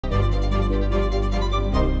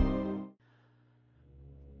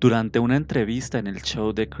Durante una entrevista en el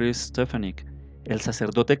Show de Chris Stefanick, el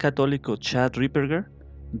sacerdote católico Chad Ripperger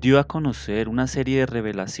dio a conocer una serie de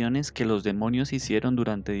revelaciones que los demonios hicieron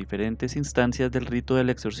durante diferentes instancias del rito del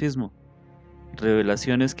exorcismo,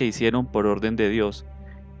 revelaciones que hicieron por orden de Dios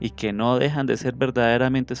y que no dejan de ser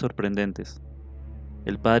verdaderamente sorprendentes.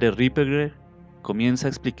 El padre Ripperger comienza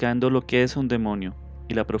explicando lo que es un demonio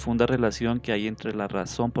y la profunda relación que hay entre la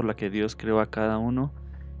razón por la que Dios creó a cada uno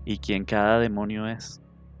y quién cada demonio es.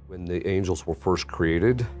 When the angels were first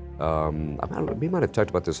created, I don't know, we might have talked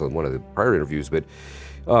about this on one of the prior interviews, but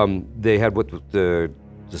they had what the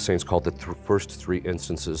saints called the first three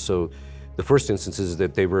instances. So the first instance is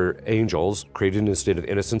that they were angels created in a state of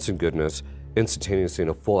innocence and goodness, instantaneously in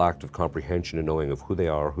a full act of comprehension and knowing of who they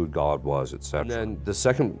are, who God was, etc. And then the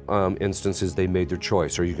second instance is they made their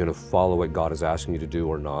choice. Are you going to follow what God is asking you to do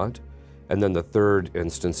or not? And then the third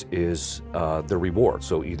instance is the reward.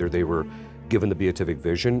 So either they were given the beatific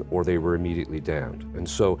vision or they were immediately damned. And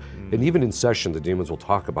so, and even in session, the demons will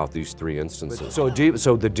talk about these three instances.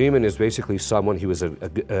 So the demon is basically someone, he was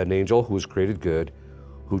an angel who was created good,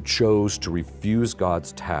 who chose to refuse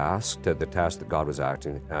God's task, the task that God was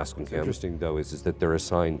asking him. Interesting though is that their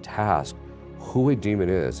assigned task, who a demon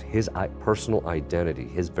is, his personal identity,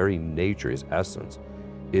 his very nature, his essence,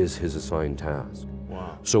 is his assigned task.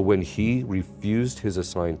 Wow. So when he refused his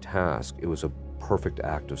assigned task, it was a perfect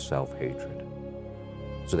act of self-hatred.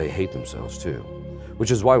 So they hate themselves too. Which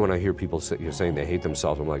is why when I hear people saying they hate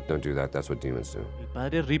themselves, I'm like, don't do that, that's what demons do. El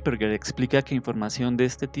padre Ripperger explica que información de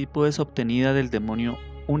este tipo es obtenida del demonio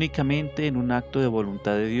únicamente en un acto de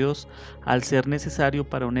voluntad de Dios al ser necesario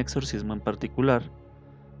para un exorcismo en particular.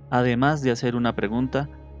 Además de hacer una pregunta,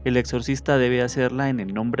 el exorcista debe hacerla en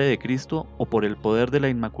el nombre de Cristo o por el poder de la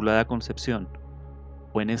Inmaculada Concepción,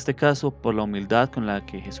 o en este caso por la humildad con la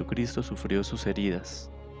que Jesucristo sufrió sus heridas.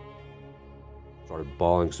 Started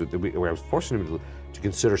bawling, so I was forcing him to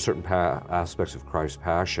consider certain aspects of Christ's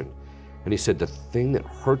passion. And he said the thing that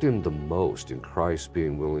hurt him the most in Christ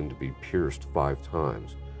being willing to be pierced 5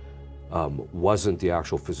 times wasn't the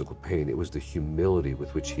actual physical pain, it was the humility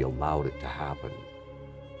with which he allowed it to happen.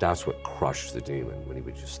 That's what crushed the demon when he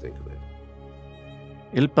would just think of it.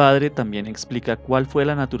 El padre también explica cuál fue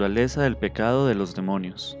la naturaleza del pecado de los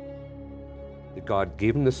demonios. That God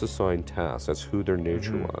gave them this assigned task, that's who their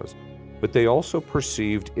nature was. But they also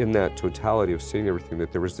perceived in that totality of seeing everything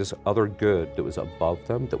that there was this other good that was above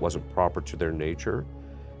them that wasn't proper to their nature.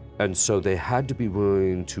 And so they had to be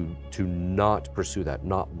willing to not pursue that,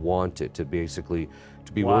 not want it, to basically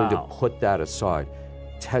to be willing to put that aside.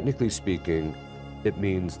 Technically speaking, it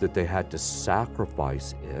means that they had to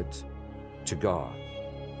sacrifice it to God.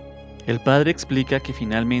 El padre explica que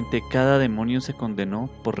finalmente cada demonio se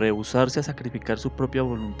condenó por rehusarse a sacrificar su propia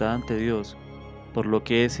voluntad ante Dios, por lo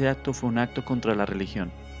que ese acto fue un acto contra la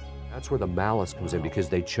religión. That's where the malice comes in, because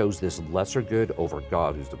they chose this lesser good over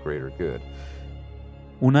God, who's the greater good.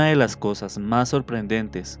 Una de las cosas más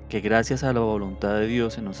sorprendentes que gracias a la voluntad de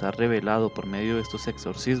Dios se nos ha revelado por medio de estos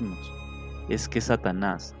exorcismos es que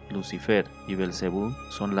Satanás, Lucifer y Belcebú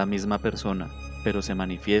son la misma persona, pero se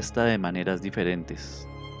manifiesta de maneras diferentes.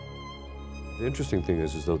 The interesting thing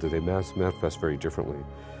is though that they manifest very differently.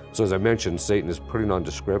 So as I mentioned, Satan is pretty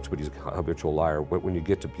nondescript, but he's a habitual liar. When you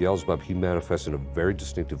get to Beelzebub, he manifests in a very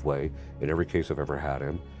distinctive way in every case I've ever had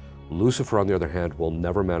him. Lucifer, on the other hand, will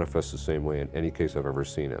never manifest the same way in any case I've ever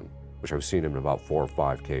seen him, which I've seen him in about 4 or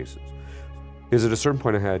 5 cases. Because at a certain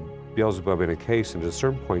point I had Beelzebub in a case, and at a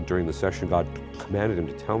certain point during the session, God commanded him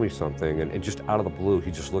to tell me something, and just out of the blue,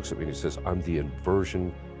 he just looks at me and he says, I'm the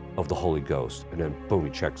inversion of the Holy Ghost. And then boom,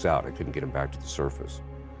 he checks out. I couldn't get him back to the surface.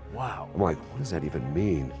 Wow. I'm like, what does that even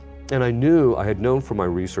mean? And I had known from my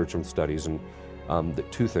research and studies and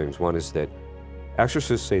that 2 things. One is that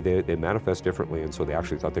exorcists say they manifest differently, and so they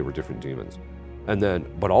actually thought they were different demons. And then,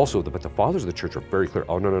 but also, but the fathers of the church are very clear.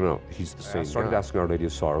 Oh, no, he's the same. I started asking Our Lady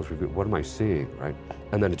of Sorrows, what am I seeing, right?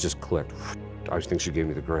 And then it just clicked. I think she gave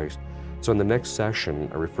me the grace. So in the next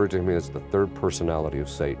session, I referred to him as the 3rd personality of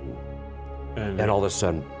Satan. And all of a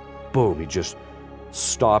sudden, boom, he just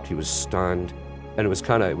stopped, he was stunned. And it was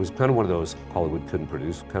kind of one of those Hollywood couldn't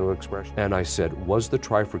produce kind of expression. And I said, was the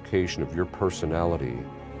trifurcation of your personality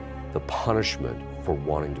the punishment for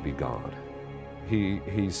wanting to be God?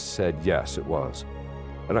 He said, yes, it was.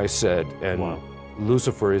 And I said, and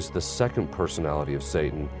Lucifer is the 2nd personality of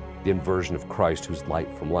Satan, the inversion of Christ, who's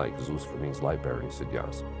light from light, because Lucifer means light bearer. He said,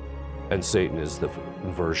 yes. And Satan is the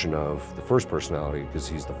inversion of the 1st personality, because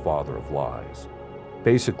he's the father of lies.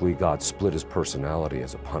 Basically, God split his personality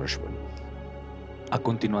as a punishment. A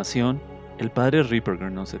continuación, el padre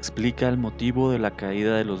Ripperger nos explica el motivo de la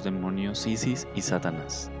caída de los demonios Isis y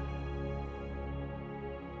Satanás.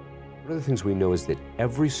 One of the things we know is that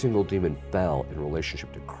every single demon fell in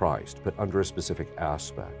relationship to Christ, but under a specific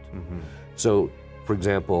aspect. So, for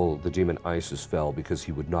example, the demon Isis fell because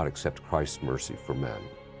he would not accept Christ's mercy for men.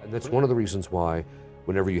 And that's one of the reasons why,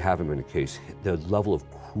 whenever you have him in a case, the level of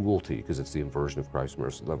cruelty, because it's the inversion of Christ's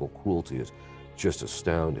mercy, the level of cruelty is just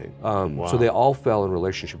astounding. So they all fell in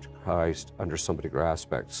relationship to Christ under some particular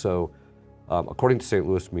aspect. So, according to St.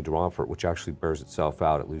 Louis Durante, which actually bears itself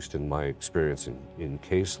out, at least in my experience in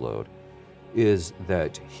caseload, is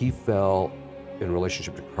that he fell in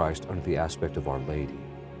relationship to Christ under the aspect of Our Lady.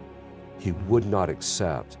 He would not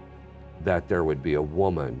accept that there would be a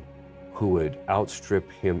woman who would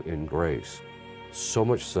outstrip him in grace, so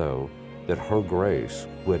much so that her grace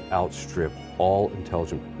would outstrip all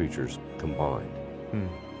intelligent creatures combined.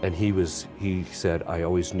 And he said, I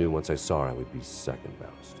always knew once I saw her, I would be second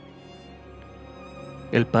best.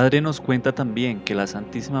 El Padre nos cuenta también que la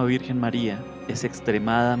Santísima Virgen María es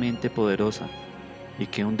extremadamente poderosa y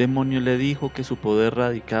que un demonio le dijo que su poder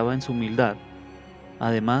radicaba en su humildad.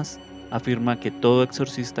 Además, afirma que todo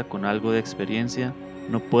exorcista con algo de experiencia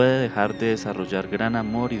no puede dejar de desarrollar gran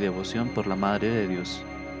amor y devoción por la Madre de Dios.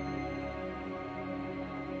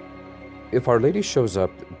 If Our Lady shows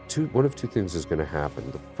up, one of two things is going to happen.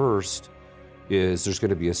 The first is there's going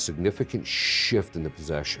to be a significant shift in the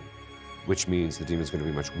possession, which means the demon's going to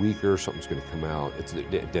be much weaker, something's going to come out, it's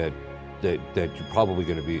that you're probably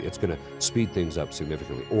going to be, it's going to speed things up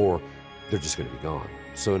significantly, or they're just going to be gone.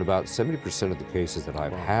 So in about 70% of the cases that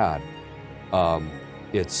I've had,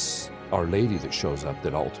 it's Our Lady that shows up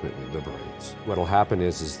that ultimately liberates. What'll happen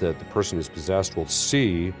is that the person who's possessed will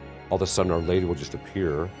see, all of a sudden Our Lady will just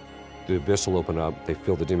appear, the abyss will open up, they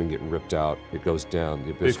feel the demon get ripped out, it goes down,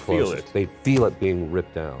 the abyss closes. They feel it being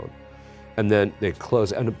ripped down. And then they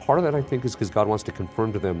close. And part of that, I think, is because God wants to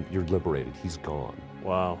confirm to them, you're liberated, he's gone.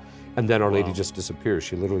 Wow. And then Our Lady just disappears.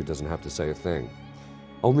 She literally doesn't have to say a thing.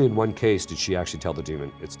 Only in one case did she actually tell the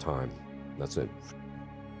demon, it's time. That's it.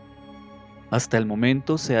 Hasta el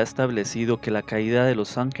momento se ha establecido que la caída de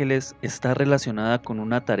los ángeles está relacionada con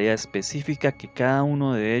una tarea específica que cada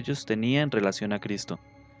uno de ellos tenía en relación a Cristo.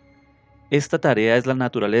 Esta tarea es la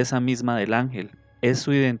naturaleza misma del ángel, es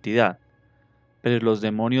su identidad, pero los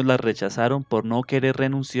demonios la rechazaron por no querer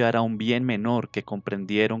renunciar a un bien menor que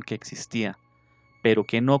comprendieron que existía, pero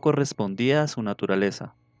que no correspondía a su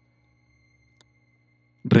naturaleza.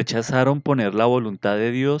 Rechazaron poner la voluntad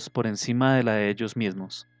de Dios por encima de la de ellos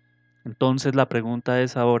mismos. Entonces la pregunta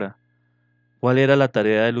es ahora, ¿cuál era la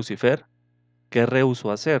tarea de Lucifer? ¿Qué rehusó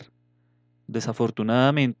hacer?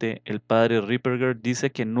 Desafortunadamente, el padre Ripperger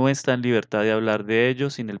dice que no está en libertad de hablar de ello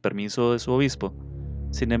sin el permiso de su obispo.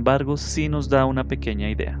 Sin embargo, sí nos da una pequeña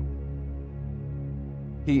idea.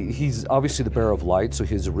 He's obviously the bearer of light, so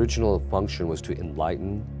his original function was to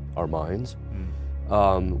enlighten our minds.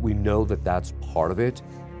 We know that that's part of it.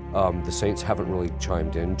 The saints haven't really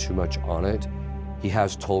chimed in too much on it. He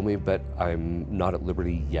has told me, but I'm not at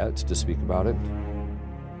liberty yet to speak about it.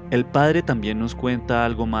 El padre también nos cuenta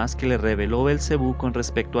algo más que le reveló Belcebú con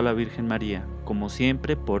respecto a la Virgen María, como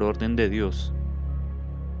siempre por orden de Dios.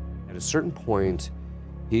 At a certain point,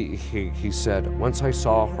 he said, once I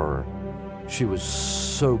saw her, she was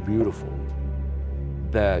so beautiful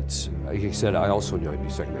that he said, I also knew I'd be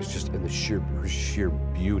second. It's just in her sheer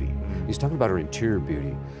beauty. He's talking about her interior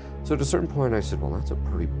beauty. So at a certain point, I said, well, that's a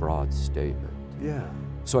pretty broad statement. Yeah.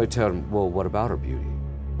 So I told him, well, what about her beauty?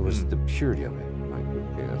 It was the purity of it. Like,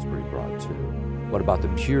 okay, that's pretty broad too. What about the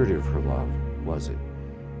purity of her love? Was it?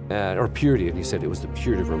 Or purity, and he said it was the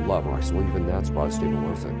purity of her love. And I said, well, even that's a broad statement,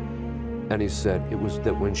 was it? And he said it was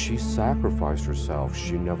that when she sacrificed herself,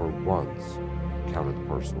 she never once counted the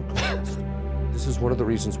personal cost. This is one of the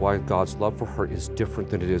reasons why God's love for her is different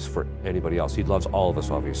than it is for anybody else. He loves all of us,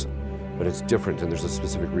 obviously, but it's different, and there's a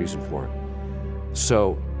specific reason for it.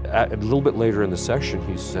 So a little bit later in the section,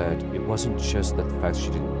 he said it wasn't just that the fact she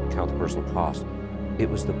didn't count the personal cost, it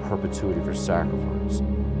was the perpetuity of her sacrifice.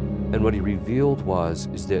 And what he revealed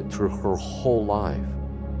is that through her whole life,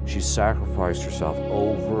 she sacrificed herself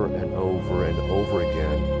over and over and over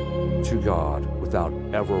again to God without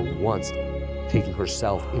ever once taking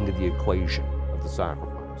herself into the equation of the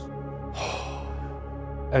sacrifice.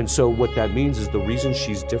 And so what that means is the reason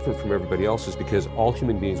she's different from everybody else is because all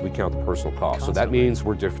human beings, we count the personal cost. So that means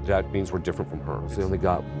we're different from her. So they only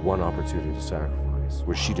got one opportunity to sacrifice,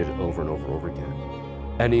 where she did it over and over and over again.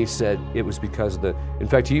 And he said it was because of in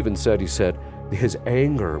fact, he said his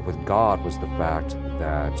anger with God was the fact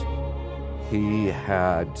that he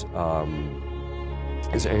had,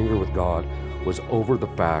 his anger with God was over the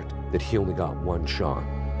fact that he only got one shot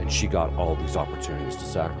and she got all these opportunities to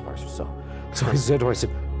sacrifice herself. So I said to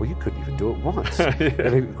him, well, you couldn't even do it once.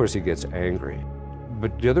 And of course he gets angry.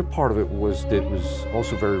 But the other part of it was that it was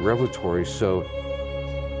also very revelatory. So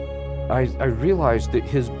I realized that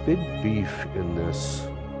his big beef in this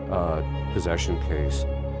possession case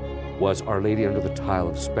was Our Lady under the Tile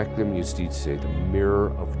of Spectrum Justitiae, the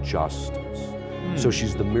mirror of justice. So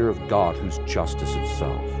she's the mirror of God, who's justice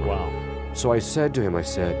itself. Right? Wow. So I said to him, I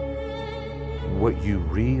said, what you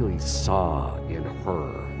really saw in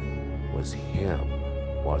her was him,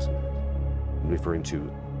 wasn't it? I'm referring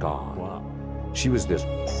to God. Wow. She was this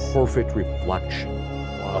perfect reflection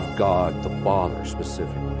of God, the Father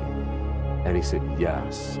specifically. And he said,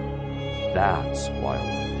 yes, that's why I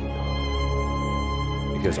wanted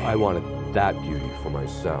God. Because I wanted that beauty for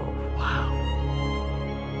myself. Wow.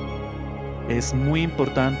 Es muy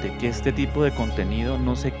importante que este tipo de contenido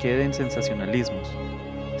no se quede en sensacionalismos.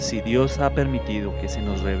 Si Dios ha permitido que se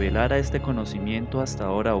nos revelara este conocimiento hasta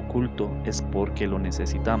ahora oculto, es porque lo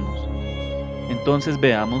necesitamos. Entonces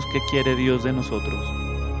veamos qué quiere Dios de nosotros.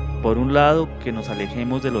 Por un lado, que nos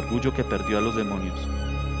alejemos del orgullo que perdió a los demonios.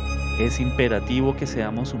 Es imperativo que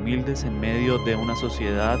seamos humildes en medio de una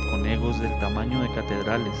sociedad con egos del tamaño de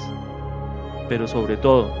catedrales. Pero sobre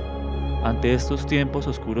todo, ante estos tiempos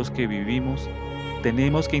oscuros que vivimos,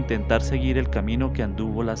 tenemos que intentar seguir el camino que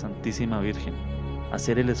anduvo la Santísima Virgen,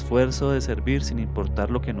 hacer el esfuerzo de servir sin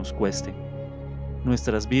importar lo que nos cueste.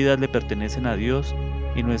 Nuestras vidas le pertenecen a Dios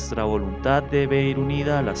y nuestra voluntad debe ir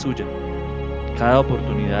unida a la suya. Cada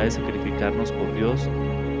oportunidad de sacrificarnos por Dios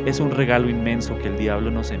es un regalo inmenso que el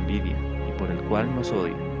diablo nos envidia y por el cual nos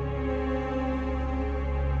odia.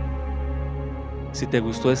 Si te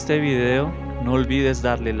gustó este video, no olvides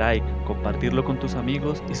darle like, compartirlo con tus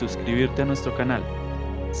amigos y suscribirte a nuestro canal.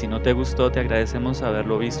 Si no te gustó, te agradecemos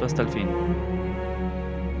haberlo visto hasta el fin.